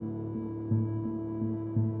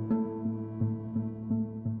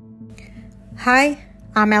Hai,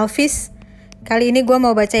 I'm Elvis. Kali ini gue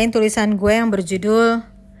mau bacain tulisan gue yang berjudul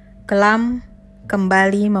Kelam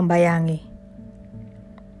Kembali Membayangi.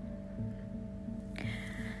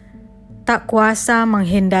 Tak kuasa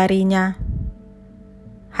menghindarinya,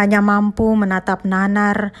 hanya mampu menatap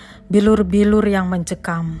nanar bilur-bilur yang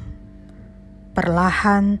mencekam.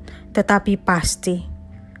 Perlahan tetapi pasti,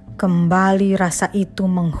 kembali rasa itu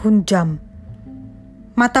menghunjam.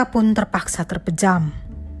 Mata pun terpaksa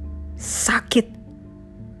terpejam. Sakit,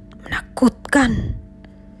 menakutkan,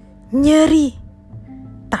 nyeri,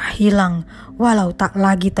 tak hilang walau tak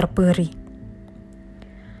lagi terperi.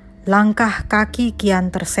 Langkah kaki kian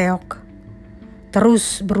terseok,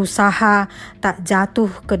 terus berusaha tak jatuh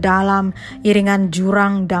ke dalam iringan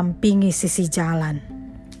jurang dampingi sisi jalan.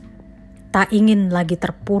 Tak ingin lagi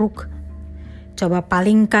terpuruk, coba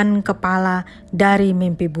palingkan kepala dari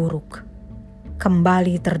mimpi buruk,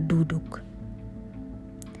 kembali terduduk.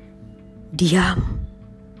 Diam,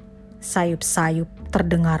 sayup-sayup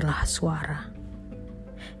terdengarlah suara.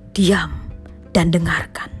 Diam dan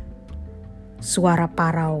dengarkan. Suara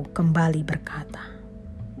parau kembali berkata.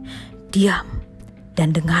 Diam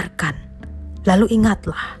dan dengarkan, lalu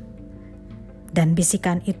ingatlah. Dan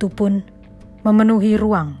bisikan itu pun memenuhi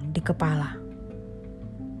ruang di kepala.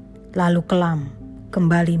 Lalu kelam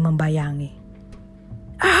kembali membayangi.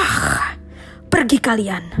 Pergi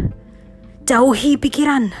kalian, jauhi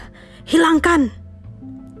pikiran. Hilangkan.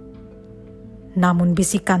 Namun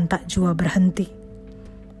bisikan tak jua berhenti.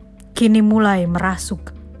 Kini mulai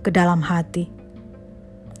merasuk ke dalam hati.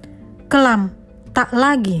 Kelam tak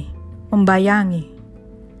lagi membayangi,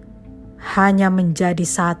 hanya menjadi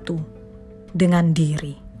satu dengan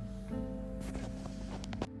diri.